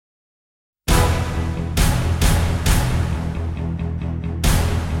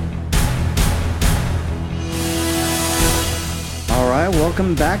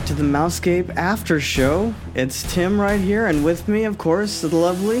welcome back to the Mouscape Aftershow. It's Tim right here, and with me, of course, the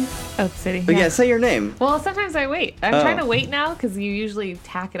lovely... Oak City. But yeah, say your name. Well, sometimes I wait. I'm trying to wait now, because you usually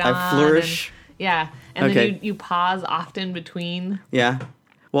tack it on. I flourish. And then you pause often between. Yeah.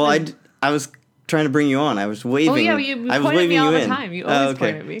 Well, I was trying to bring you on. I was waving. Oh, yeah, you point at me all the time. You always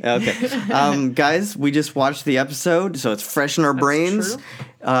point at me. Okay. Guys, we just watched the episode, so it's fresh in our brains.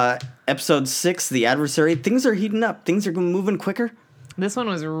 True. Episode 6, The Adversary. Things are heating up. Things are moving quicker. This one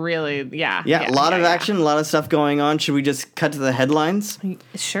was really, a lot of action, a lot of stuff going on. Should we just cut to the headlines?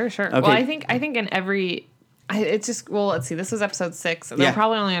 Sure. Okay. Well, I think in every, it's just, well, let's see. This was episode 6. They're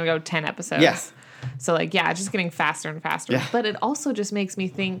probably only going to go 10 episodes. Yeah. So, it's just getting faster and faster. Yeah. But it also just makes me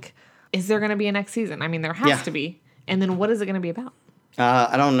think, is there going to be a next season? I mean, there has to be. And then what is it going to be about?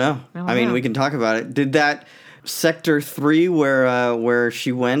 I don't know. I mean, we can talk about it. Did that Sector 3 where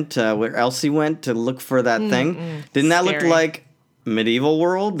she went, where Elsie went to look for that thing, didn't that look like medieval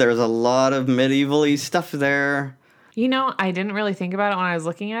world? There's a lot of medieval-y stuff there. You know, I didn't really think about it when I was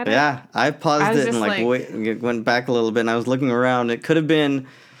looking at it. Yeah, I paused it and went back a little bit, and I was looking around. It could have been,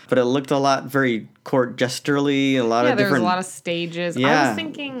 but it looked a lot very court jesterly, a lot of different... Yeah, there was a lot of stages. Yeah. I was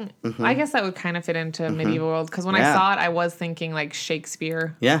thinking, I guess that would kind of fit into medieval world, because when I saw it, I was thinking like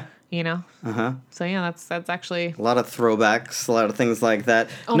Shakespeare. Yeah. You know? So yeah, that's actually... A lot of throwbacks, a lot of things like that.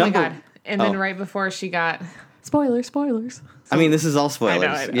 Oh my God. And then right before she got... Spoilers. I mean, this is all spoilers.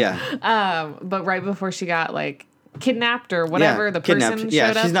 I know. Yeah. But right before she got like kidnapped or whatever, the person showed up.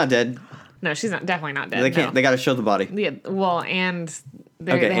 Yeah, she's not dead. No, she's definitely not dead. They can't. They got to show the body. Yeah. Well, and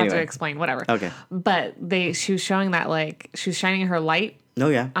they have to explain whatever. Okay. But she was showing that she was shining her light. Oh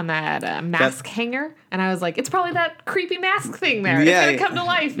yeah. On that mask hanger, and I was like, it's probably that creepy mask thing there. Yeah. It's gonna come to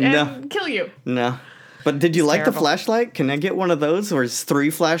life and kill you. No. But did you like the flashlight? Can I get one of those where it's 3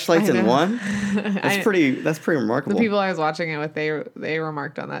 flashlights in one? That's pretty remarkable. The people I was watching it with, they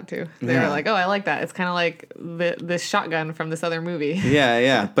remarked on that too. They were like, "Oh, I like that. It's kind of like this shotgun from this other movie."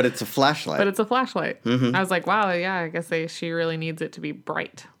 Yeah, but it's a flashlight. I was like, "Wow, yeah, I guess she really needs it to be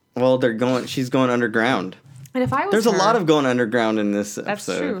bright." Well, she's going underground. And if I was There's a lot of going underground in this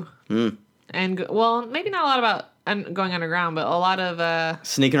episode. That's true. And maybe not a lot about going underground, but a lot of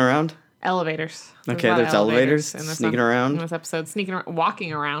sneaking around. Elevators. There's elevators in sneaking around. In this episode,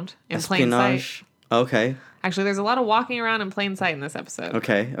 walking around in plain sight. Okay. Actually, there's a lot of walking around in plain sight in this episode.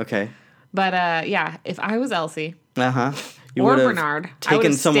 Okay. But if I was Elsie, you or Bernard, I would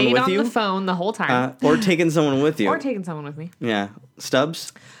have stayed on the phone the whole time, or taken someone with you, or taken someone with me. Yeah,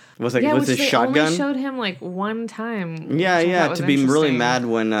 Stubbs. Was it which his they shotgun? Only showed him one time. Yeah. To be really mad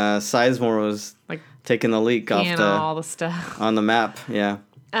when Sizemore was taking the leak off all the stuff on the map. Yeah.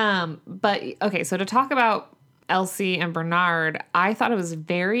 But okay, so to talk about Elsie and Bernard, I thought it was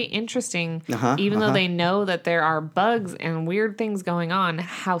very interesting, even though they know that there are bugs and weird things going on,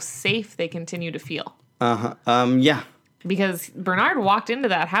 how safe they continue to feel. Yeah. Because Bernard walked into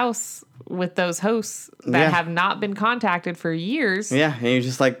that house with those hosts that have not been contacted for years. Yeah, and you're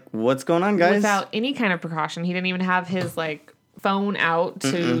just like, what's going on, guys? Without any kind of precaution. He didn't even have his, phone out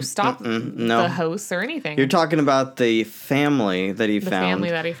to stop the hosts or anything. You're talking about the family that he found. The family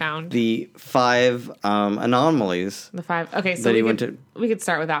that he found. The 5 anomalies. The 5. Okay, so we could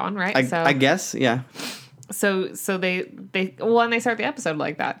start with that one, right? I guess, yeah. So they and they start the episode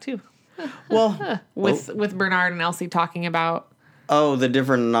like that too. Well, with Bernard and Elsie talking about the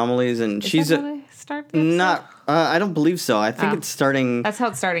different anomalies, and Is that how they start the episode? Not. I don't believe so. I think it's starting. That's how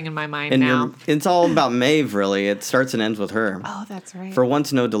it's starting in my mind now. It's all about Maeve, really. It starts and ends with her. Oh, that's right. For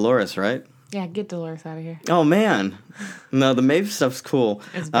once, no Dolores, right? Yeah, get Dolores out of here. Oh man, no, the Maeve stuff's cool.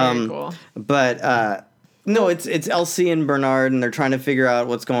 It's very cool. But no, it's Elsie and Bernard, and they're trying to figure out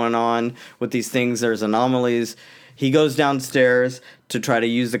what's going on with these things. There's anomalies. He goes downstairs to try to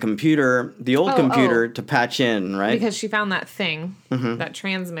use the computer, the old computer, to patch in, right? Because she found that thing, that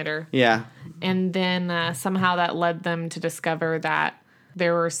transmitter. Yeah. And then somehow that led them to discover that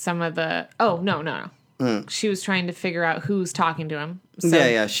there were some of the... Oh, no. She was trying to figure out who's talking to him. So,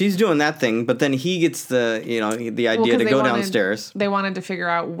 yeah. She's doing that thing, but then he gets the idea to go downstairs. They wanted to figure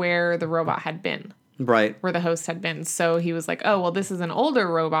out where the robot had been. Right. Where the host had been. So he was like, oh, well, this is an older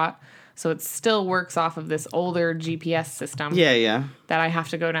robot. So it still works off of this older GPS system. Yeah. That I have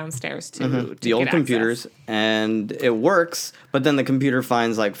to go downstairs to the old computers, and it works. But then the computer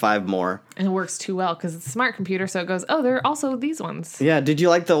finds 5 more, and it works too well because it's a smart computer. So it goes, oh, there are also these ones. Yeah. Did you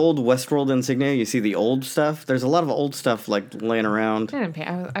like the old Westworld insignia? You see the old stuff. There's a lot of old stuff laying around. I didn't pay.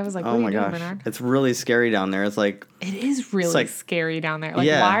 I was like, what oh are my you doing, gosh, Bernard? it's really scary down there. It's like it is really scary down there.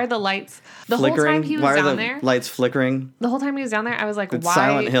 Yeah. Why are the lights flickering? Whole time he was why are down the there? Lights flickering? The whole time he was down there, I was like, it's why?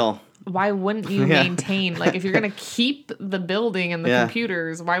 Silent Hill. why wouldn't you maintain, like, if you're going to keep the building and the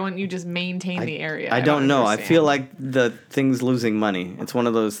computers, why wouldn't you just maintain the area? I don't know. Understand. I feel like the thing's losing money. It's one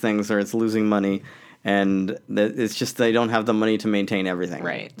of those things where it's losing money, and it's just they don't have the money to maintain everything.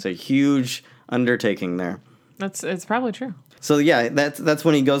 Right. It's a huge undertaking there. It's probably true. So, yeah, that's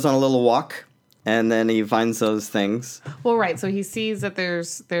when he goes on a little walk, and then he finds those things. Well, right. So he sees that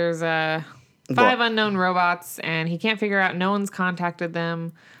there's 5 unknown robots, and he can't figure out, no one's contacted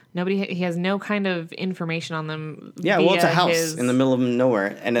them. He has no kind of information on them. Yeah, well, it's a house in the middle of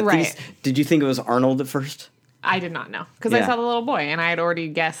nowhere. And at least, did you think it was Arnold at first? I did not know. Because I saw the little boy, and I had already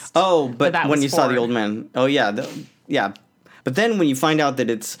guessed. Oh, but when you saw the old man. Oh, yeah. Yeah. But then when you find out that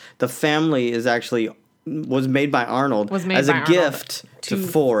it's the family is actually was made by Arnold as a gift to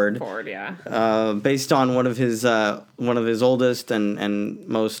Ford. Ford, yeah. Based on one of his oldest and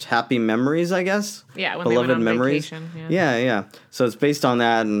most happy memories, I guess. Yeah, when beloved they went on memories. Vacation. Yeah. So it's based on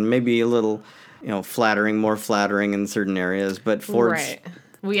that, and maybe a little, more flattering in certain areas. But Ford's right.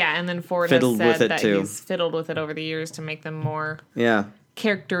 Well, yeah, and then Ford has said that he's fiddled with it over the years to make them more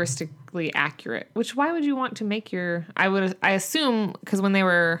characteristically accurate. Which, why would you want to make I assume, because when they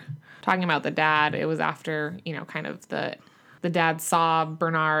were talking about the dad, it was after, kind of the dad saw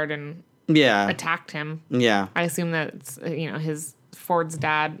Bernard and attacked him. Yeah. I assume that it's, his Ford's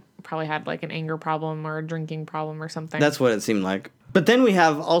dad probably had like an anger problem or a drinking problem or something. That's what it seemed like. But then we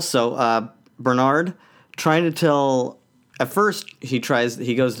have also Bernard trying to tell. At first, he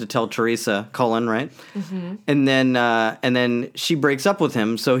goes to tell Teresa, Cullen, right? Mm-hmm. And then she breaks up with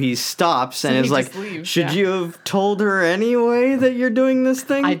him, so he stops and is like, leaves, should you have told her anyway that you're doing this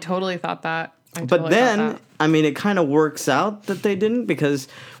thing? I totally thought that. But then, it kind of works out that they didn't, because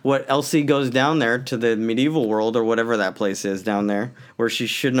Elsie goes down there to the medieval world or whatever that place is down there, where she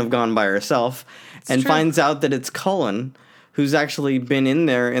shouldn't have gone by herself, and finds out that it's Cullen who's actually been in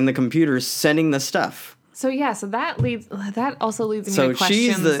there in the computers setting the stuff. So that also leads me to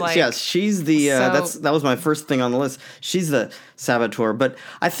questions. She's the that was my first thing on the list. She's the saboteur, but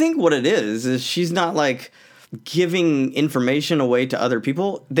I think what it is she's not like giving information away to other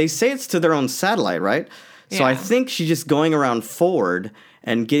people. They say it's to their own satellite, right? Yeah. So I think she's just going around Ford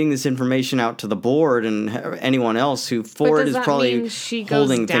and getting this information out to the board and anyone else who Ford is probably holding things in. She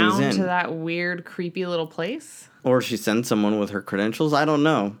goes down to that weird, creepy little place, or she sends someone with her credentials. I don't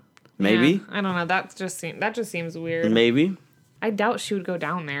know. Maybe. Yeah, I don't know. That just seems weird. Maybe. I doubt she would go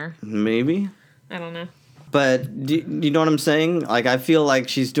down there. Maybe. I don't know. But do you know what I'm saying? Like, I feel like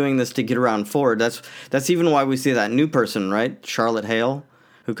she's doing this to get around Ford. That's even why we see that new person, right? Charlotte Hale,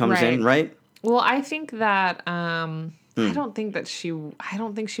 who comes in, right? Well, I think that I don't think she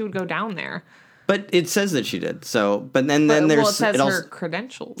would go down there. But it says that she did. So, but then there's it says her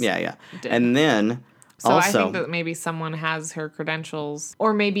credentials. Yeah. And then. So also, I think that maybe someone has her credentials,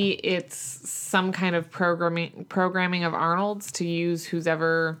 or maybe it's some kind of programming of Arnold's to use who's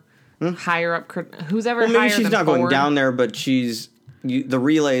ever higher up, who's ever higher than Ford. Maybe she's not going down there, but the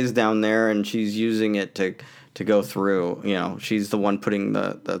relay is down there, and she's using it to go through. She's the one putting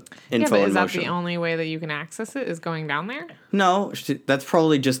the info in motion. Is that the only way that you can access it, is going down there? No, that's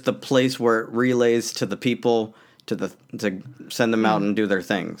probably just the place where it relays to the people to send them out and do their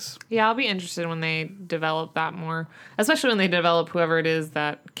things. Yeah, I'll be interested when they develop that more, especially when they develop whoever it is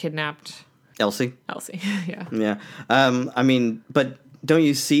that kidnapped Elsie. Yeah. Yeah. But don't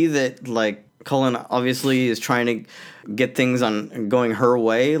you see that, like, Cullen obviously is trying to get things going her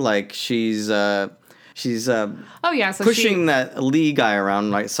way? Like, she's pushing that Lee guy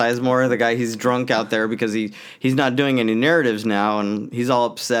around, like Sizemore, the guy he's drunk out there because he's not doing any narratives now, and he's all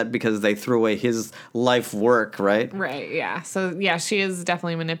upset because they threw away his life work, right? Right, yeah. So, yeah, she is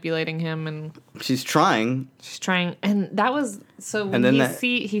definitely manipulating him, and she's trying. And that was, so when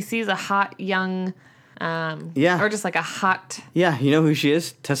he sees a hot young, or just like a hot... Yeah, you know who she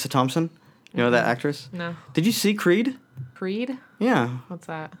is? Tessa Thompson? You know that actress? No. Did you see Creed? Creed? Yeah. What's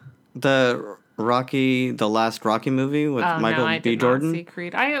that? The last Rocky movie with Michael B. Jordan. Not see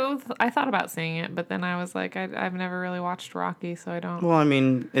Creed. I thought about seeing it, but then I was like, I've never really watched Rocky, so I don't. Well,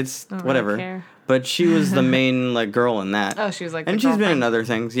 it's whatever. Really care. But she was the main girl in that. Oh, she was like. And she's been in other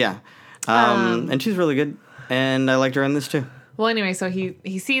things, yeah. And she's really good, and I liked her in this too. Well, anyway, so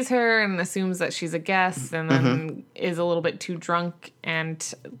he sees her and assumes that she's a guest, and then is a little bit too drunk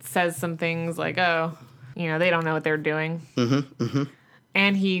and says some things like, "Oh, they don't know what they're doing."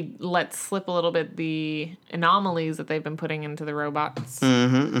 And he lets slip a little bit the anomalies that they've been putting into the robots.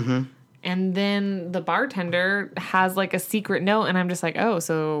 And then the bartender has a secret note, and I'm just like, oh,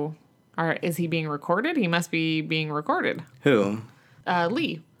 so is he being recorded? He must be being recorded. Who?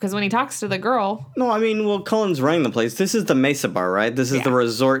 Lee. Because when he talks to the girl... No, I mean, well, Cullen's running the place. This is the Mesa Bar, right? This is the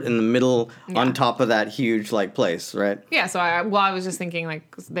resort in the middle on top of that huge, like, place, right? Yeah, so I was just thinking,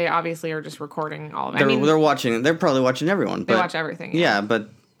 like, they obviously are just recording all of it. They're watching... They're probably watching everyone. They watch everything, yeah. But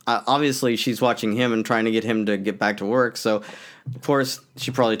obviously she's watching him and trying to get him to get back to work. So, of course, she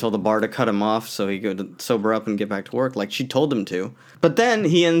probably told the bar to cut him off so he could sober up and get back to work like she told him to. But then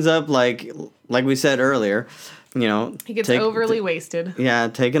he ends up, like we said earlier... You know, he gets overly wasted. Yeah,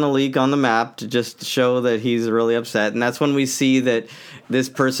 taking a leak on the map to just show that he's really upset, and that's when we see that this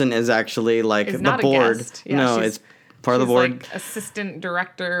person is actually like the board. Yeah, no, it's part of the board. Like assistant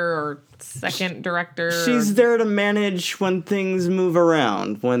director or second director. She's there to manage when things move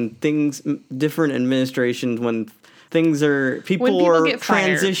around, when things different administrations, when things are people are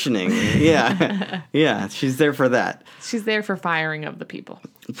transitioning. Yeah, yeah, she's there for that. She's there for firing of the people.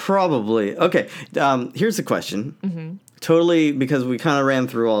 Probably. Okay, here's the question. Mm-hmm. Totally, because we kind of ran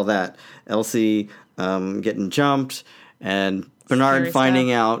through all that. Elsie getting jumped, and Bernard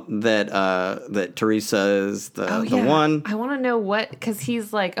finding out that Teresa is the one. I want to know what, because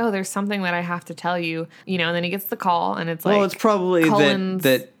he's like, oh, there's something that I have to tell you, you know, and then he gets the call, and it's like, well, it's probably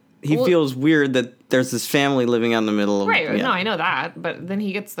that he feels weird that there's this family living out in the middle of... Right, no, I know that, but then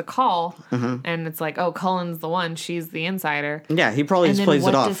he gets the call, and it's like, oh, Cullen's the one, she's the insider. Yeah, he probably just plays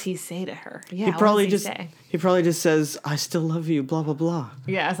it off. What does he say to her? Yeah, he probably just says, I still love you, blah, blah, blah.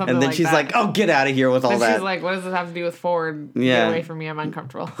 Yeah, something like that. And then she's like, oh, get out of here with all that. She's like, what does this have to do with Ford? Get away from me, I'm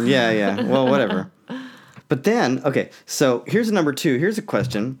uncomfortable. Yeah, well, whatever. But then, okay, so here's number 2. Here's a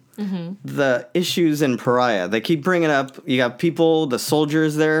question. Mm-hmm. The issues in Pariah. They keep bringing up, you got people, the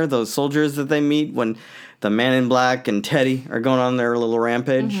soldiers there, those soldiers that they meet when the Man in Black and Teddy are going on their little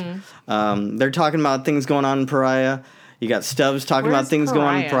rampage. Mm-hmm. They're talking about things going on in Pariah. You got Stubbs talking about things going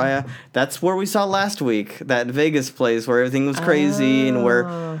on in Pariah. That's where we saw last week, that Vegas place where everything was crazy and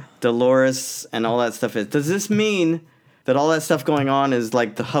where Dolores and all that stuff is. Does this mean that all that stuff going on is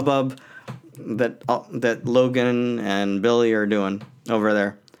like the hubbub that Logan and Billy are doing over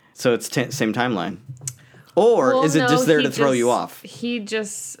there? So it's same timeline. Or is it just there to throw you off? He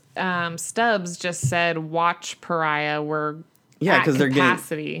just, Stubbs just said, watch Pariah, we're at they're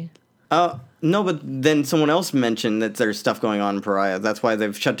capacity. No, but then someone else mentioned that there's stuff going on in Pariah. That's why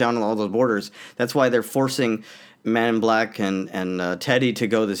they've shut down all those borders. That's why they're forcing Man in Black and Teddy to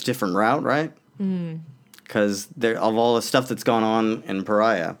go this different route, right? Because of all the stuff that's gone on in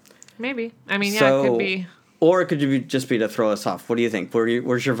Pariah. Maybe. I mean, it could be. Or it could just be to throw us off. What do you think?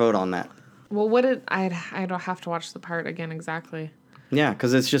 Where's your vote on that? Well, I don't have to watch the part again exactly. Yeah,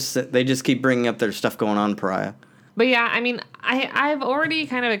 because it's just they just keep bringing up their stuff going on in Pariah. But yeah, I mean, I've already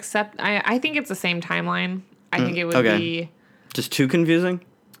kind of I think it's the same timeline. I think it would be... Just too confusing?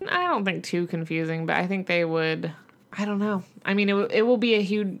 I don't think too confusing, but I think they would... I don't know. I mean, it will be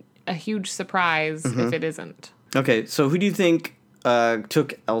a huge surprise if it isn't. Okay, so who do you think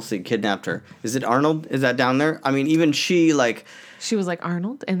took Elsie, kidnapped her? Is it Arnold? Is that down there? I mean, even she, like... She was like,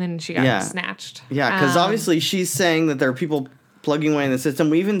 Arnold? And then she got snatched. Yeah, because obviously she's saying that there are people plugging away in the system.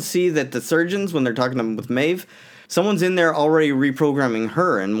 We even see that the surgeons, when they're talking with Maeve, someone's in there already reprogramming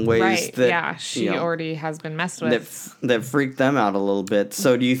her in ways that... she already has been messed with. That freaked them out a little bit.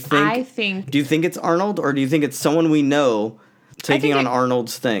 So do you think... Do you think it's Arnold, or do you think it's someone we know taking on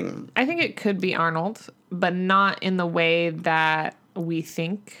Arnold's thing? I think it could be Arnold, but not in the way that we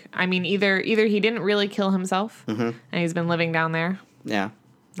think. I mean, either he didn't really kill himself, and he's been living down there. Yeah.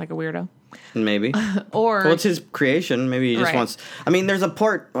 Like a weirdo. Maybe. Or... Well, it's his creation. Maybe he just wants... I mean, there's a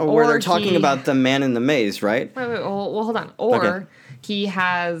part where they're talking about the man in the maze, right? Wait, well, hold on. Or he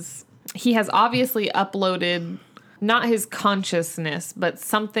has obviously uploaded not his consciousness, but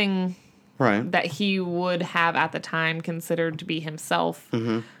something that he would have at the time considered to be himself.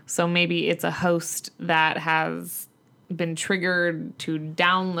 Mm-hmm. So maybe it's a host that has been triggered to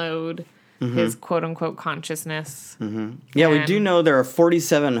download his quote-unquote consciousness. Mm-hmm. Yeah, we do know there are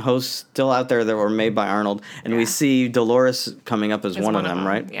 47 hosts still out there that were made by Arnold, and we see Dolores coming up as one of them,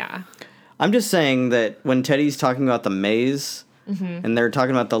 right? Yeah. I'm just saying that when Teddy's talking about the maze, and they're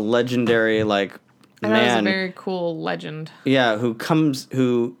talking about the legendary, like, man... That was a very cool legend. Yeah, who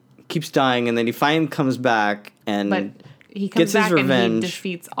keeps dying, and then he finally comes back, and... But he comes back and he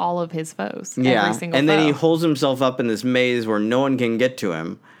defeats all of his foes. Yeah, every single and foe. then he holds himself up in this maze where no one can get to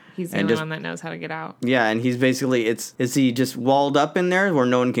him. He's the only one that knows how to get out. Yeah, and he's basically, is he just walled up in there where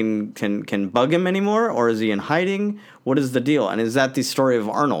no one can bug him anymore? Or is he in hiding? What is the deal? And is that the story of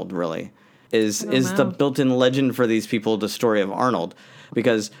Arnold, really? Is the built-in legend for these people the story of Arnold?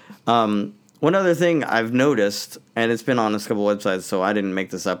 Because one other thing I've noticed, and it's been on a couple websites, so I didn't make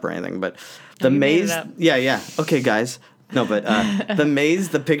this up or anything, but the maze... Yeah. Okay, guys. No, but the maze,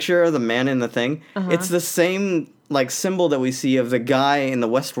 the picture of the man in the thing, it's the same like symbol that we see of the guy in the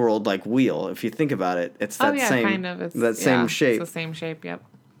Westworld like wheel. If you think about it, it's that same kind of. It's, that same shape. It's the same shape. Yep.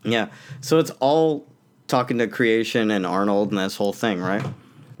 Yeah. So it's all talking to creation and Arnold and this whole thing, right?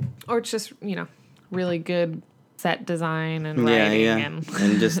 Or it's just really good set design and writing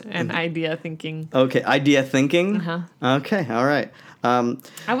and just and idea thinking. Okay, idea thinking. Okay, all right.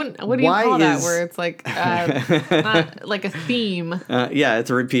 I wouldn't. What do you call that? Where it's like not like a theme. Yeah, it's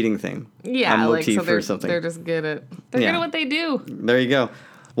a repeating theme. Yeah, a motif like, so or something. They're just good at. They're good at what they do. There you go.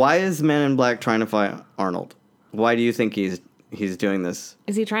 Why is the Man in Black trying to find Arnold? Why do you think he's doing this?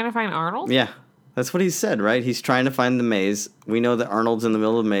 Is he trying to find Arnold? Yeah, that's what he said, right? He's trying to find the maze. We know that Arnold's in the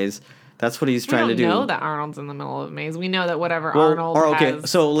middle of the maze. That's what he's trying to do. We don't know that Arnold's in the middle of the maze. We know that whatever Arnold has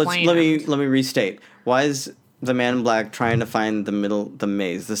so let me planned. restate. Why is the Man in Black trying to find the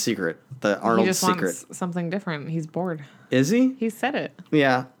maze, the secret, the Arnold secret? He just wants something different. He's bored. Is he? He said it.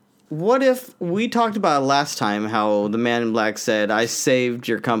 Yeah. What if we talked about last time how the Man in Black said, "I saved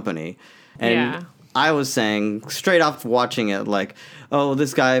your company," and I was saying straight off watching it, like, "Oh,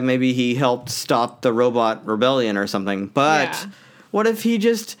 this guy maybe he helped stop the robot rebellion or something." But what if he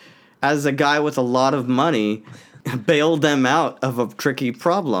just, as a guy with a lot of money, bailed them out of a tricky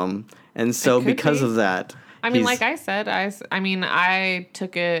problem, and so because of that. I mean, like I said, I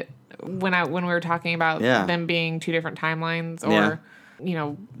took it when we were talking about them being two different timelines, or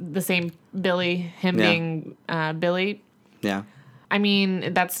the same Billy, being Billy. Yeah. I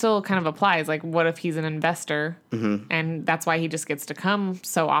mean, that still kind of applies. Like, what if he's an investor, and that's why he just gets to come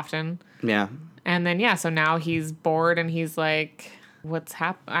so often? Yeah. And then so now he's bored, and he's like, what's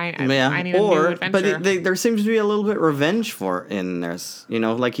happening? I need a new adventure. But there seems to be a little bit revenge in this.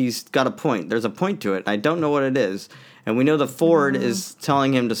 Like he's got a point. There's a point to it. I don't know what it is. And we know that Ford is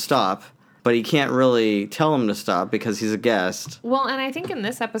telling him to stop, but he can't really tell him to stop because he's a guest. Well, and I think in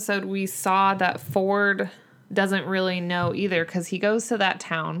this episode we saw that Ford doesn't really know either, because he goes to that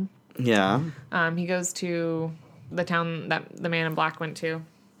town. Yeah. He goes to the town that the Man in Black went to.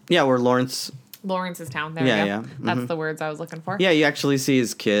 Yeah, where Lawrence's town. There we go. Yeah. That's the words I was looking for. Yeah, you actually see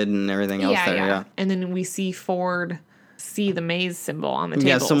his kid and everything else there. Yeah. And then we see Ford see the maze symbol on the table.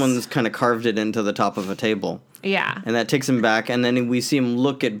 Yeah, someone's kind of carved it into the top of a table. Yeah. And that takes him back, and then we see him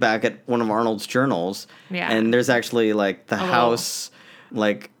look back at one of Arnold's journals. Yeah. And there's actually like the house,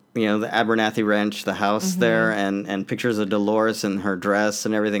 like, the Abernathy Ranch, the house there, and pictures of Dolores and her dress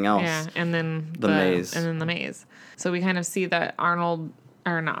and everything else. Yeah, and then the maze. And then the maze. So we kind of see that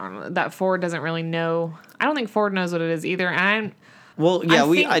that Ford doesn't really know. I don't think Ford knows what it is either. And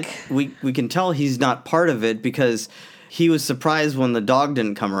we can tell he's not part of it because he was surprised when the dog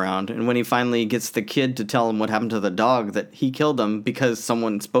didn't come around, and when he finally gets the kid to tell him what happened to the dog, that he killed him because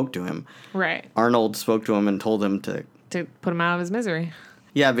someone spoke to him. Right. Arnold spoke to him and told him to put him out of his misery.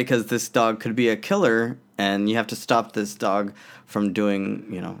 Yeah, because this dog could be a killer, and you have to stop this dog from doing,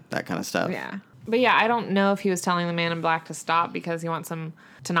 that kind of stuff. Yeah. But I don't know if he was telling the Man in Black to stop because he wants him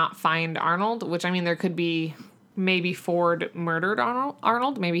to not find Arnold, which, I mean, there could be maybe Ford murdered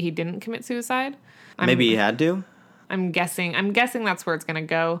Arnold. Maybe he didn't commit suicide. Maybe he had to? I'm guessing that's where it's going to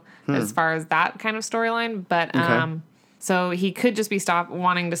go as far as that kind of storyline. But so he could just be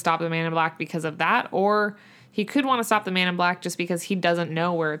wanting to stop the Man in Black because of that, or he could want to stop the Man in Black just because he doesn't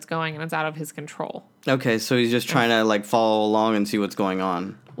know where it's going and it's out of his control. Okay, so he's just trying to follow along and see what's going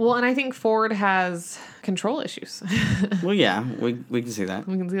on. Well, and I think Ford has control issues. Well, yeah, we can see that.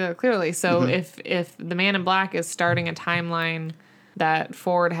 We can see that clearly. So if the Man in Black is starting a timeline that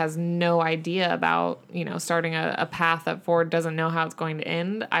Ford has no idea about, starting a path that Ford doesn't know how it's going to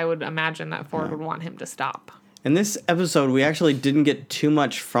end, I would imagine that Ford would want him to stop. In this episode, we actually didn't get too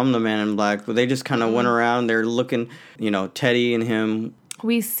much from the Man in Black. They just kind of went around. They're looking, Teddy and him.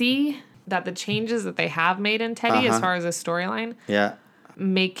 We see that the changes that they have made in Teddy as far as his storyline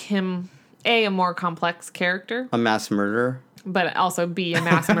make him, A, a more complex character. A mass murderer. But also B, a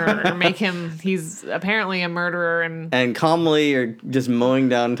mass murderer. Make him, he's apparently a murderer. And calmly you're just mowing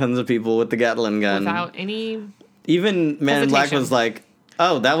down tons of people with the Gatling gun. Without any Even Man in Black was like,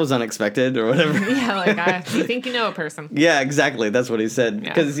 oh, that was unexpected, or whatever. You think you know a person. Yeah, exactly. That's what he said.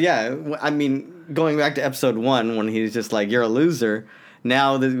 Because, going back to episode 1, when he's just like, you're a loser,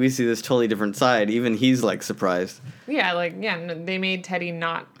 now that we see this totally different side, even he's, surprised. Yeah, they made Teddy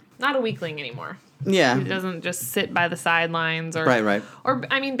not a weakling anymore. Yeah. He doesn't just sit by the sidelines or Right. Or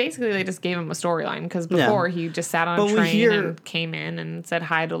I mean, basically they just gave him a storyline because before he just sat on a train and came in and said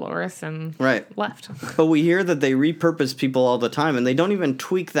hi, Dolores, and left. But we hear that they repurpose people all the time, and they don't even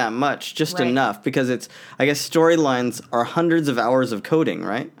tweak that much, just enough, because it's, I guess, storylines are hundreds of hours of coding,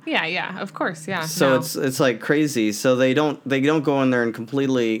 right? Yeah, of course, yeah. So it's like crazy. So they don't go in there and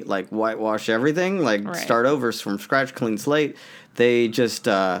completely like whitewash everything, like start over from scratch, clean slate. They just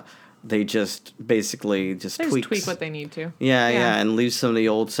basically tweak what they need to. Yeah, and leave some of the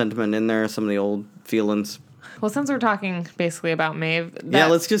old sentiment in there, some of the old feelings. Well, since we're talking basically about Maeve...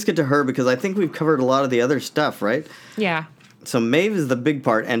 let's just get to her, because I think we've covered a lot of the other stuff, right? Yeah. So Maeve is the big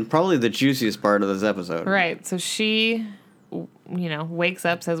part, and probably the juiciest part of this episode. Right, so she, wakes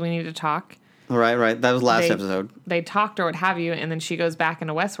up, says we need to talk. Right, that was last episode. They talked or what have you, and then she goes back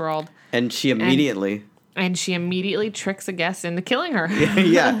into Westworld. And she immediately... And she immediately tricks a guest into killing her.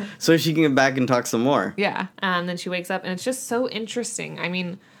 Yeah, so she can get back and talk some more. Yeah, and then she wakes up, and it's just so interesting. I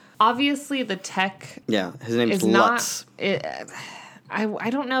mean, obviously the tech... Yeah, his name's Lutz. I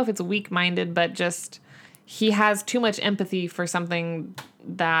don't know if it's weak-minded, but just he has too much empathy for something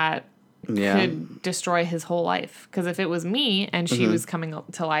that could destroy his whole life. Because if it was me, and she was coming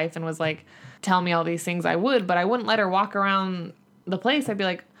to life and was like, tell me all these things, I would, but I wouldn't let her walk around the place. I'd be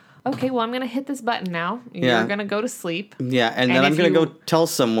like... Okay, well, I'm going to hit this button now. You're going to go to sleep. Yeah, and then I'm going to go tell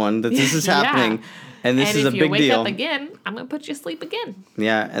someone that this is happening, and this is a big deal. And if you wake up again, I'm going to put you to sleep again.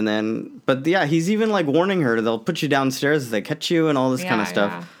 Yeah, and then... But, he's even, like, warning her. They'll put you downstairs if they catch you and all this kind of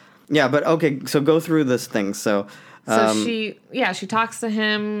stuff. Yeah, but, okay, so go through this thing. So she talks to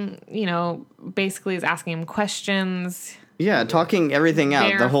him, basically is asking him questions... Yeah, talking everything out.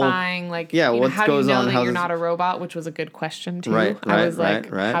 Verifying, what goes on. How you're not a robot, which was a good question, too. I was like,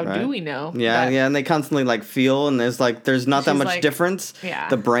 how do we know? Yeah, and they constantly, feel, and there's not that much difference. Yeah.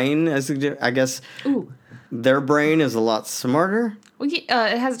 The brain, I guess, their brain is a lot smarter. Well, it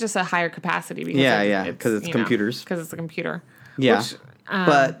has just a higher capacity. Because it's computers. Because it's a computer. Yeah,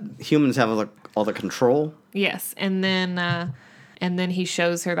 but humans have all the control. Yes, and then he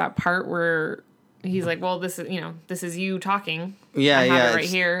shows her that part where... He's like, well, this is you talking. Yeah, I have it right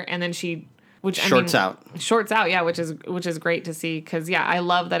here. And then she, shorts out, yeah, which is great to see. Cause I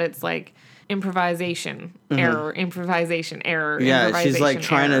love that it's like improvisation, error, improvisation, error. Yeah. She's like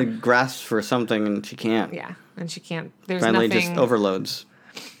trying to grasp for something and she can't. Yeah. And she can't, there's finally nothing. Just overloads.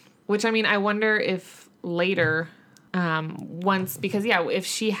 Which I wonder if later, if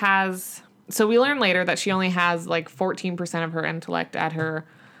she has, so we learn later that she only has 14% of her intellect at her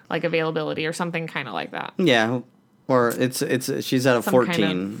availability or something kind of like that. Yeah. Or she's at a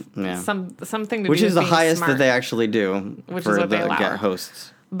 14. Something to which do is with the highest smart, that they actually do which for is what the they allow.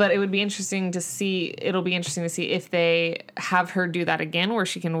 hosts. But it would be interesting to see. It'll be interesting to see if they have her do that again, where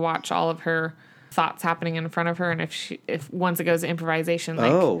she can watch all of her thoughts happening in front of her, and if once it goes to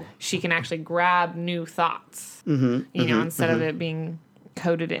improvisation, she can actually grab new thoughts. Instead of it being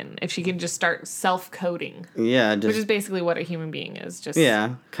coded in. If she can just start self-coding. Yeah. Which is basically what a human being is. Just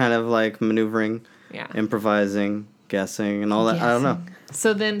kind of like maneuvering, improvising, guessing, and all that. I don't know.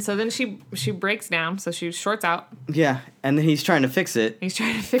 So then she breaks down, so she shorts out. Yeah, and then he's trying to fix it. He's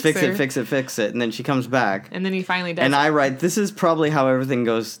trying to fix it, and then she comes back. And then he finally does. And I write, this is probably how everything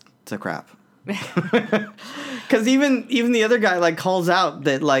goes to crap. Because even the other guy calls out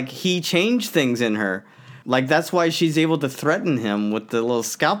that he changed things in her. That's why she's able to threaten him with the little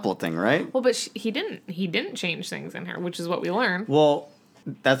scalpel thing, right? Well, but he didn't change things in her, which is what we learned. Well,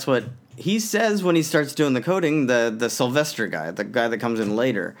 that's what he says when he starts doing the coding, the Sylvester guy, the guy that comes in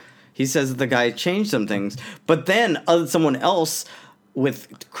later. He says that the guy changed some things. But then someone else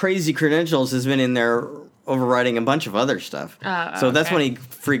with crazy credentials has been in there overriding a bunch of other stuff. So that's when he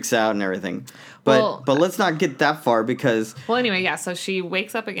freaks out and everything. But let's not get that far because... Well, anyway, so she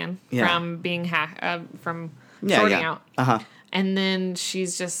wakes up again from being from sorting out. Uh-huh. And then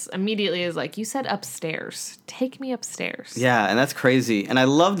she's just immediately is like, you said upstairs. Take me upstairs. Yeah, and that's crazy. And I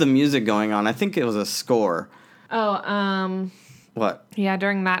love the music going on. I think it was a score. What? Yeah,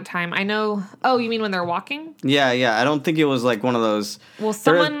 during that time. I know... Oh, you mean when they're walking? Yeah. I don't think it was one of those... Well,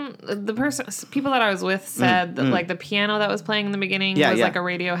 people that I was with said that the piano that was playing in the beginning was a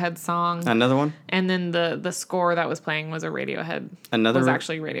Radiohead song. Another one? And then the score that was playing was a Radiohead.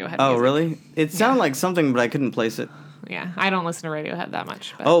 Actually Radiohead Oh, music. really? It sounded like something, but I couldn't place it. Yeah, I don't listen to Radiohead that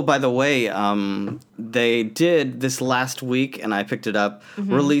much. But. Oh, by the way, they did this last week, and I picked it up,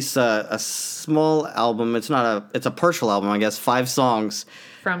 release a small album. It's a partial album, I guess, 5 songs.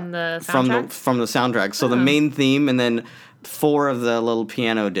 From the soundtrack? From the soundtrack. So the main theme, and then 4 of the little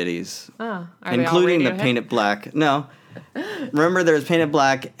piano ditties. Oh, including the Paint It Black. No. Remember, there's Paint It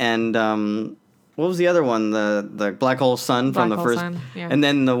Black, and... what was the other one? The Black Hole Sun from the first, yeah. And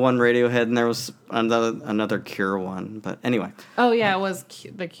then the one Radiohead, and there was another Cure one. But anyway. Oh yeah, it was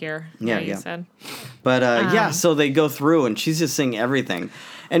the Cure. Yeah, you said. But so they go through, and she's just saying everything.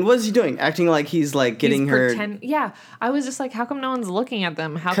 And what is he doing? Acting like he's like getting her. Yeah, I was just like, how come no one's looking at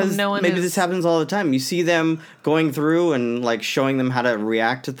them? How come no one? Maybe this happens all the time. You see them going through and like showing them how to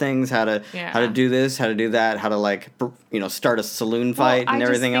react to things, how to do this, how to do that, how to like start a saloon fight and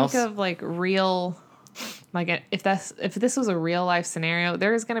everything else. I just think of like real, like if this was a real life scenario,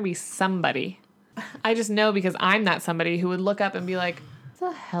 there is going to be somebody. I just know because I'm that somebody who would look up and be like,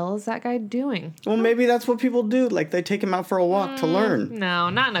 the hell is that guy doing? Well, maybe that's what people do. Like, they take him out for a walk to learn.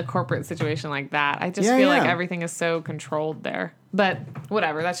 No, not in a corporate situation like that. I just feel like everything is so controlled there. But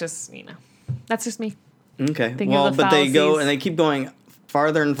whatever. That's just, that's just me. Okay. Well, but they go and they keep going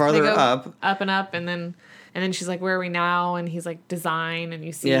farther and farther up. Up and up. And then she's like, where are we now? And he's like, design. And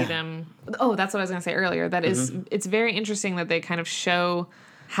you see them. Oh, that's what I was going to say earlier. That is, it's very interesting that they kind of show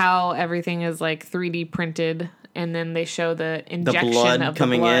how everything is like 3D printed. And then they show the injection the blood of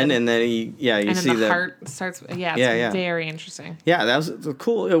coming the blood. in, and then you and see the heart starts. Yeah, it's very interesting. Yeah, that was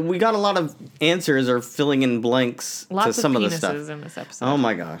cool. We got a lot of answers or filling in blanks to some of the stuff. Lots of penises in this episode. Oh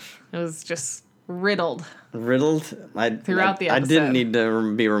my gosh, it was just riddled. Throughout the episode. I didn't need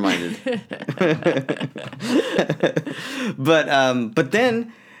to be reminded. But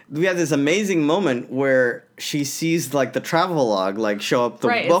then we have this amazing moment where she sees like the travelogue like show up, the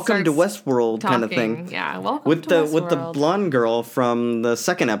welcome to Westworld kind of thing. Yeah, welcome with to Westworld. With the blonde girl from the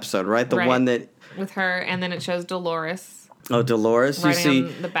second episode, right? The one that with her, and then it shows Dolores. Oh, Dolores! You see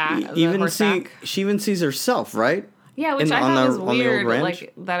on the back. She even sees herself, right? Yeah, which I thought was weird.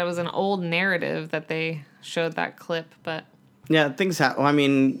 Like that it was an old narrative that they showed that clip, but yeah, things happen. I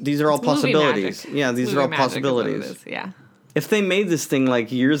mean, these are all possibilities. Yeah, these are all possibilities. Yeah. If they made this thing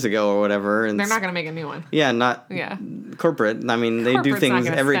like years ago or whatever, and they're not going to make a new one. Yeah, corporate. I mean, they do things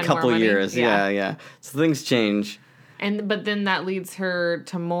every couple years. Yeah. So things change. But then that leads her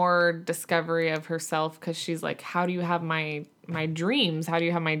to more discovery of herself because she's like, "How do you have my dreams? How do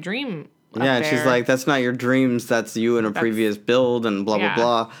you have my dream?" Yeah, she's like, "That's not your dreams. That's you in a previous build," and blah blah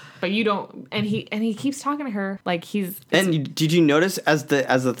blah. But you don't. And he keeps talking to her like he's. And did you notice as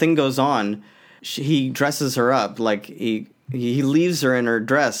the thing goes on, he dresses her up like he leaves her in her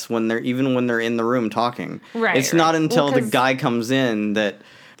dress when they're in the room talking. Right. It's not until the guy comes in that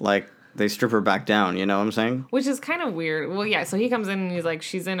like they strip her back down. You know what I'm saying? Which is kind of weird. Well, yeah. So he comes in and he's like,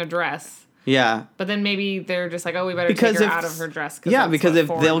 she's in a dress. Yeah. But then maybe they're just like, oh, we better take her out of her dress. Because if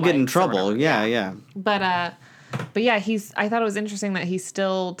they'll get in trouble. Yeah. But yeah, I thought it was interesting that he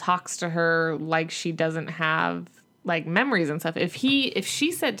still talks to her like she doesn't have like memories and stuff. If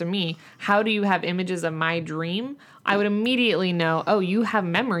she said to me, how do you have images of my dream? I would immediately know, oh, you have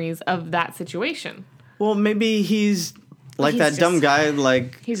memories of that situation. Well, maybe he's like that dumb guy.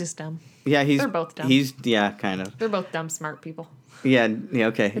 Like he's just dumb. Yeah, they're both dumb. Kind of. They're both dumb, smart people. Yeah.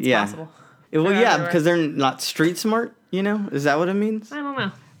 Okay. It's possible. Well, because they're not street smart. Is that what it means? I don't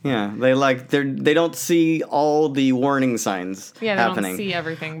know. Yeah, they don't see all the warning signs happening. Yeah, they don't see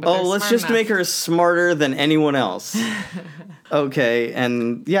everything. But let's just make her smarter than anyone else. Okay,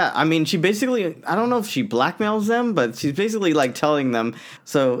 and yeah, I mean, she basically, I don't know if she blackmails them, but she's basically like telling them.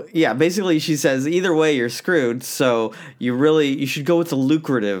 So yeah, basically she says, either way, you're screwed. So you should go with the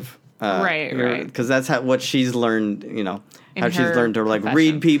lucrative. Right. Because that's what she's learned, how she's learned to like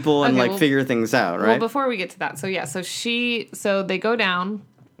read people and figure things out, right? Well, before we get to that, so they go down.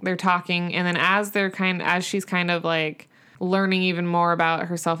 They're talking, and then as she's kind of like learning even more about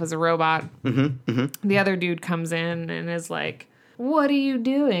herself as a robot, the other dude comes in and is like, "What are you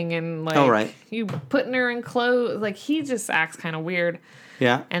doing?" And like, you putting her in clothes. Like he just acts kind of weird.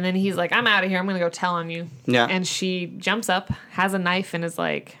 Yeah. And then he's like, "I'm out of here. I'm gonna go tell on you." Yeah. And she jumps up, has a knife, and is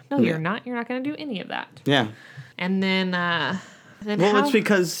like, "No, you're not. You're not gonna do any of that." Yeah. And then, it's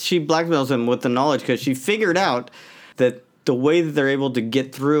because she blackmails him with the knowledge because she figured out that the way that they're able to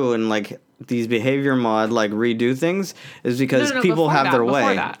get through and like these behavior mod like redo things is because people have their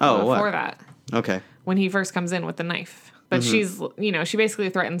way. Before that. Okay. When he first comes in with the knife. But she's, she basically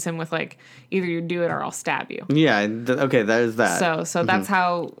threatens him with like, either you do it or I'll stab you. Yeah. Okay. That is that. So that's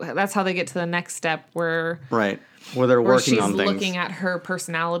how they get to the next step where. Right. Where they're working on things. She's looking at her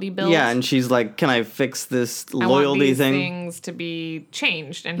personality build. Yeah, and she's like, "Can I fix this loyalty I want these thing? Things to be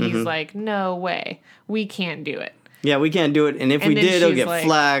changed." And he's like, "No way, we can't do it." Yeah, we can't do it, and if we did, it'll get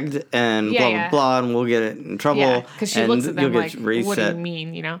flagged and blah blah blah, and we'll get in trouble. Yeah, because she looks at them like, reset. "What do you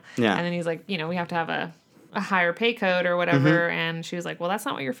mean?" Yeah, and then he's like, "We have to have a higher pay code or whatever," and she was like, "Well, that's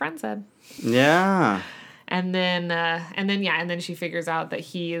not what your friend said." Yeah. And then she figures out that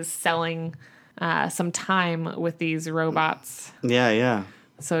he is selling some time with these robots. Yeah.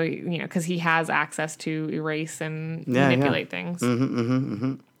 So, because he has access to erase and manipulate things.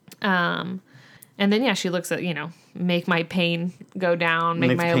 And then, she looks at, make my pain go down,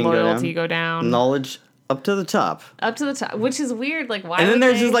 make my loyalty go down. Knowledge up to the top. Up to the top, which is weird. Like, why? And then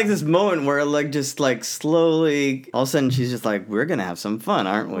there's just like this moment where slowly, all of a sudden she's just like, we're going to have some fun,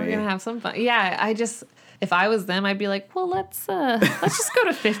 aren't we? We're going to have some fun. Yeah, if I was them, I'd be like, well, let's just go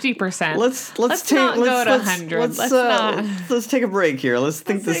to 50%. Let's not go to 100. Let's take a break here. Let's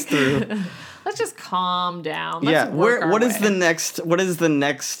think this through. Let's just calm down. What is the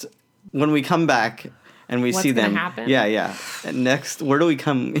next when we come back and we see them? Happen? Yeah. And next, where do we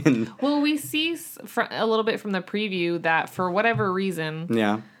come in? Well, we see a little bit from the preview that for whatever reason,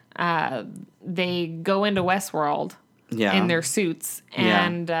 they go into Westworld in their suits,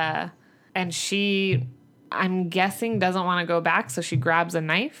 and she, I'm guessing, doesn't want to go back, so she grabs a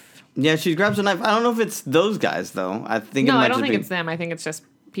knife. Yeah, she grabs a knife. I don't know if it's those guys though. I think I don't think it's them. I think it's just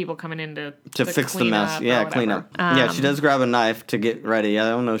people coming in to fix the mess. Yeah, clean up. She does grab a knife to get ready. I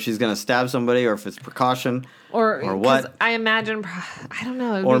don't know if she's going to stab somebody or if it's precaution or what. I imagine, I don't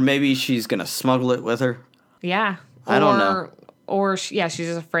know. Or maybe she's going to smuggle it with her. Yeah. I don't know. Or, she's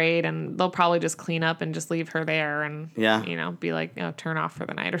just afraid, and they'll probably just clean up and just leave her there and, be like, turn off for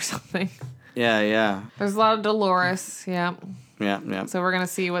the night or something. Yeah. There's a lot of Dolores. Yeah. Yeah. So we're going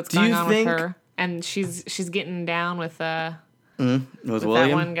to see what's going on with her. And she's getting down with with William?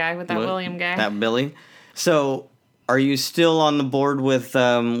 That one guy, with that William guy. That Billy. So, are you still on the board with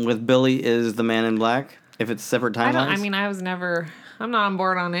Billy is the Man in Black? If it's separate timelines? I'm not on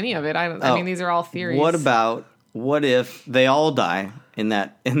board on any of it. I mean, these are all theories. What if they all die in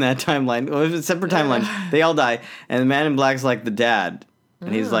that timeline? Well, if it's separate timelines, they all die, and the Man in Black's like the dad.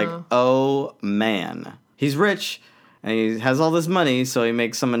 And he's like, oh, man. He's rich, and he has all this money, so he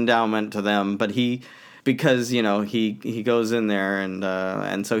makes some endowment to them, but because he goes in there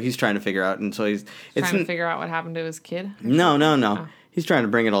and so he's trying to figure out, and so he's trying to figure out what happened to his kid. No. Oh. He's trying to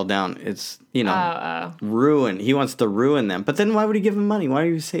bring it all down. It's ruin. He wants to ruin them. But then why would he give him money? Why do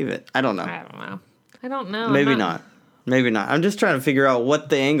you save it? I don't know. I don't know. Maybe not. I'm just trying to figure out what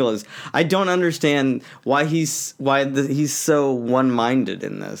the angle is. I don't understand why he's so one-minded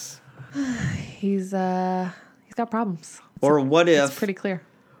in this. He's got problems. It's pretty clear.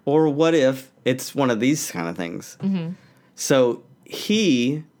 Or what if it's one of these kind of things? Mm-hmm. So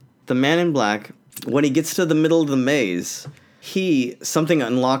the Man in Black, when he gets to the middle of the maze, something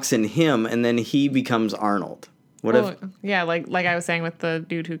unlocks in him, and then he becomes Arnold. What if? Yeah, like I was saying with the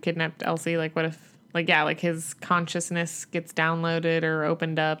dude who kidnapped Elsie. Like, what if? Like his consciousness gets downloaded or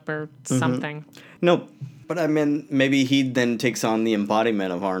opened up or something. No, but I mean, maybe he then takes on the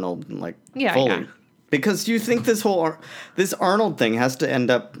embodiment of Arnold, fully. Yeah. Because you think this Arnold thing has to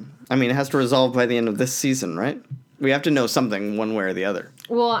end up, it has to resolve by the end of this season, right? We have to know something one way or the other.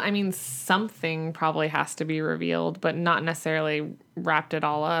 Well, something probably has to be revealed, but not necessarily wrapped it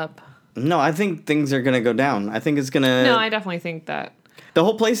all up. No, I think things are going to go down. I think it's going to... No, I definitely think that. The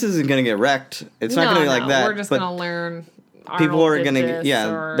whole place isn't going to get wrecked. It's not going to be like that. We're just going to learn... People are going to,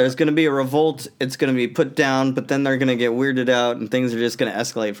 there's going to be a revolt. It's going to be put down, but then they're going to get weirded out, and things are just going to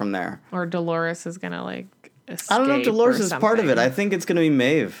escalate from there. Or Dolores is going to, escape. I don't know if Dolores is part of it. I think it's going to be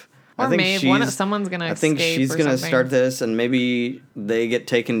Maeve. Or Maeve. Someone's going to escape. I think she's going to start this, and maybe they get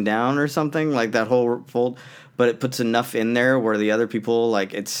taken down or something, like that whole revolt, but it puts enough in there where the other people,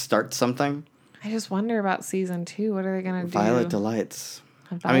 it starts something. I just wonder about season 2. What are they going to do? Violet Delights.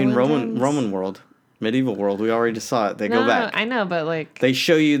 Roman world. Medieval world, we already just saw it. They go back. I know, but they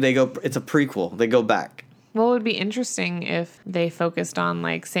show you, it's a prequel. They go back. What would be interesting if they focused on,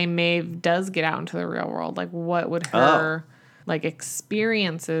 say Maeve does get out into the real world. What would her,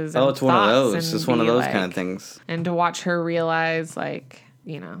 experiences and it's one of those. It's one of those kind of things. And to watch her realize,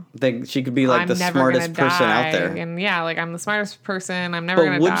 she could be, the smartest person out there. And, I'm the smartest person. I'm never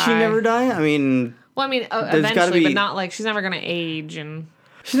going to die. But would she never die? Eventually, but not, she's never going to age. And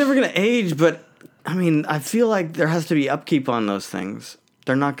she's never going to age, but... I feel like there has to be upkeep on those things.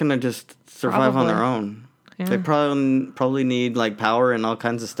 They're not going to just survive on their own. Yeah. They probably need power and all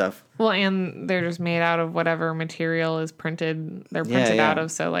kinds of stuff. Well, and they're just made out of whatever material is printed. They're printed out of.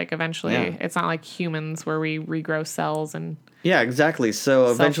 So eventually, it's not like humans where we regrow cells and. Yeah, exactly.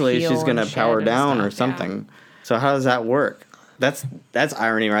 So eventually, she's going to power down or something. Yeah. So how does that work? That's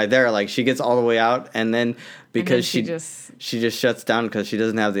irony right there. She gets all the way out, and then because she just shuts down because she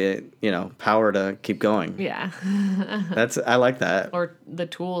doesn't have the power to keep going. Yeah, I like that. Or the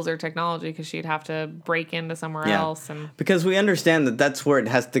tools or technology, because she'd have to break into somewhere else, and because we understand that's where it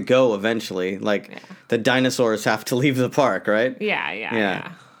has to go eventually. The dinosaurs have to leave the park, right?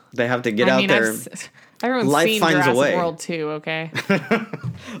 Yeah. They have to get out there. Everyone's Life seen finds a way. Jurassic World 2, okay?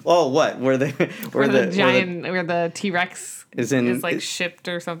 Oh, what? Where the T-Rex is like shipped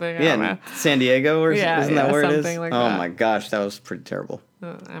or something. I don't know. San Diego or isn't that where it is? Like oh that. My gosh, that was pretty terrible.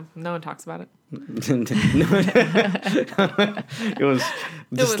 No one talks about it. It was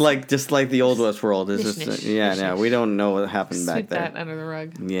just like the old Westworld. It's just we don't know what happened back there. Sweep that under the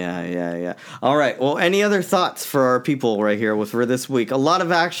rug. Yeah. All right. Well, any other thoughts for our people right here for this week? A lot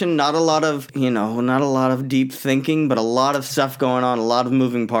of action, not a lot of deep thinking, but a lot of stuff going on, a lot of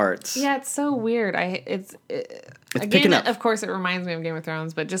moving parts. Yeah, it's so weird. It's again, picking up. Of course, it reminds me of Game of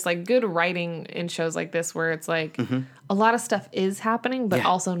Thrones, but just like good writing in shows like this, where it's like a lot of stuff is happening, but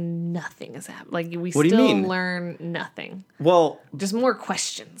also nothing is happening. Like we what still do you mean? learn nothing. Well, just more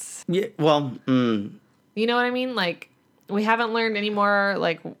questions. Yeah. Well, you know what I mean? Like we haven't learned any more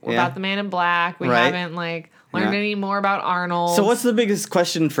like about the Man in Black. We haven't like learned any more about Arnold. So what's the biggest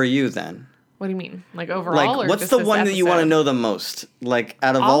question for you then? What do you mean? Like overall? Like, or what's just the this one episode? that you want to know the most? Like,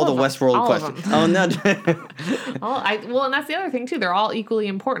 out of all the Westworld questions. Oh, no. Well, and that's the other thing, too. They're all equally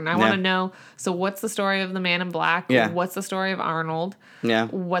important. I want to know, so what's the story of the Man in Black? Yeah. What's the story of Arnold? Yeah.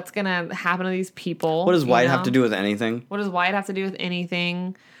 What's going to happen to these people? What does Wyatt have to do with anything? What does Wyatt have to do with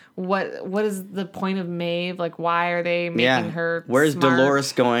anything? What is the point of Maeve? Like, why are they making her Where's smart?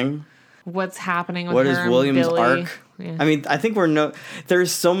 Dolores going? What's happening with what her is William's and Billy? arc? Yeah. I mean, I think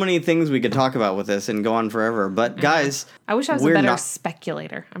there's so many things we could talk about with this and go on forever. But guys, I wish I was a better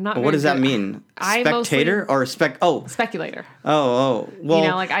speculator. I'm not. What does that mean? Spectator or speculator. Oh.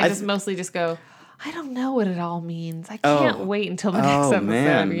 Well, I just mostly just go, I don't know what it all means. I can't wait until the next episode.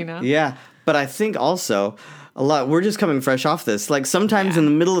 Man. Yeah, but I think also a lot. We're just coming fresh off this. Like sometimes in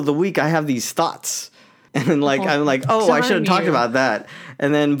the middle of the week, I have these thoughts. And like I'm like, I should have talked about that,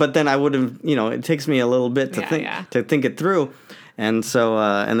 but then I would have, it takes me a little bit to think it through, and so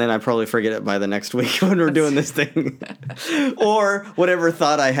and then I probably forget it by the next week when we're doing this thing, or whatever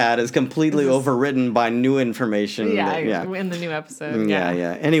thought I had is completely overwritten by new information. In the new episode. Yeah.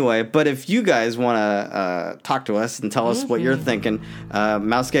 Anyway, but if you guys want to talk to us and tell us what you're thinking,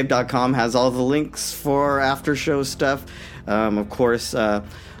 Mouscape.com has all the links for Aftershow stuff, of course.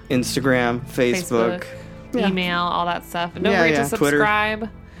 Instagram, Facebook. Email, all that stuff. And don't forget to subscribe.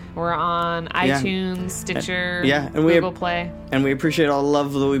 Twitter. We're on iTunes, Stitcher, and Google Play. And we appreciate all the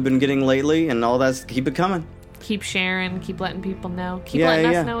love that we've been getting lately and all that. Keep it coming. Keep sharing. Keep letting people know. Keep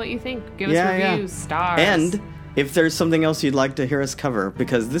letting us know what you think. Give us reviews, stars. And if there's something else you'd like to hear us cover,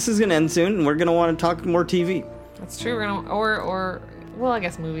 because this is going to end soon and we're going to want to talk more TV. That's true. We're gonna, well, I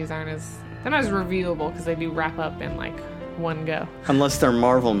guess movies they're not as reviewable because they do wrap up in like one go. Unless they're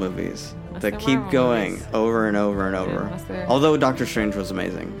Marvel movies that keep going over and over and over. Although Doctor Strange was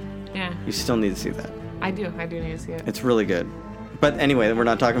amazing. Yeah. You still need to see that. I do need to see it. It's really good. But anyway, we're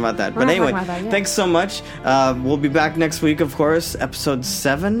not talking about that. But anyway, thanks so much. We'll be back next week, of course, episode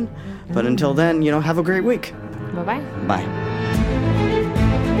 7. But until then, have a great week. Bye-bye. Bye.